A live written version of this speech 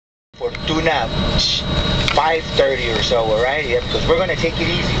Fortuna 5:30 or so, all right? Yeah, because we're going to take it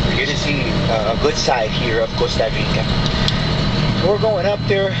easy for you to see a good side here of Costa Rica. So we're going up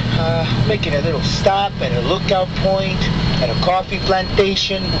there, making a little stop at a lookout point at a coffee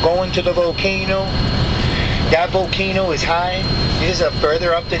plantation, going to the volcano. That volcano is high. It is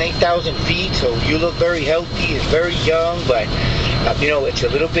further up than 8,000 feet, so you look very healthy and very young, but you know, it's a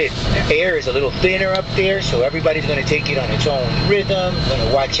little bit, air is a little thinner up there, so everybody's going to take it on its own rhythm. Going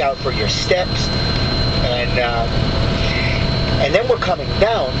to watch out for your steps, and then we're coming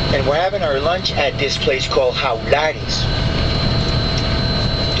down, and we're having our lunch at this place called Jaulares.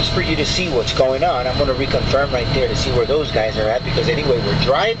 Just for you to see what's going on. I'm going to reconfirm right there to see where those guys are at, because anyway, we're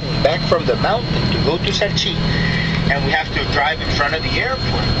driving back from the mountain to go to Sarchi, and we have to drive in front of the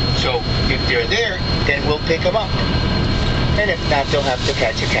airport. So if they're there, then we'll pick them up. And if not, they'll have to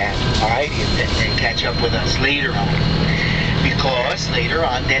catch a cab, all right, and catch up with us later on. Because later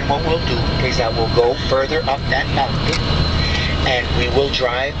on, then what we'll do is that we'll go further up that mountain, and we will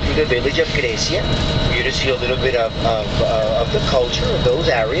drive through the village of Grecia for you to see a little bit of the culture of those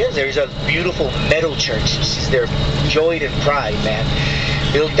areas. There's a beautiful metal church. This is their joy and pride, man.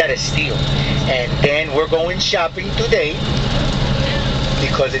 Built out of steel. And then we're going shopping today,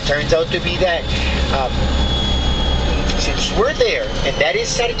 because it turns out to be that since we're there, and that is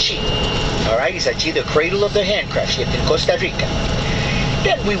Sarchi, all right, Sarchi, the cradle of the handcraftsmanship in Costa Rica,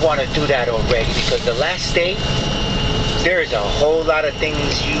 then we want to do that already, because the last day, there's a whole lot of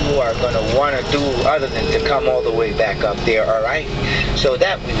things you are going to want to do other than to come all the way back up there, all right? So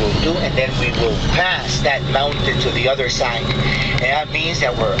that we will do, and then we will pass that mountain to the other side. And that means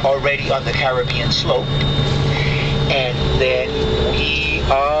that we're already on the Caribbean slope. And then we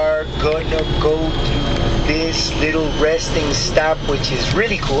are going to go to this little resting stop, which is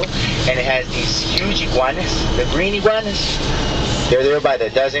really cool. And it has these huge iguanas, the green iguanas. They're there by the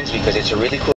dozens because it's a really cool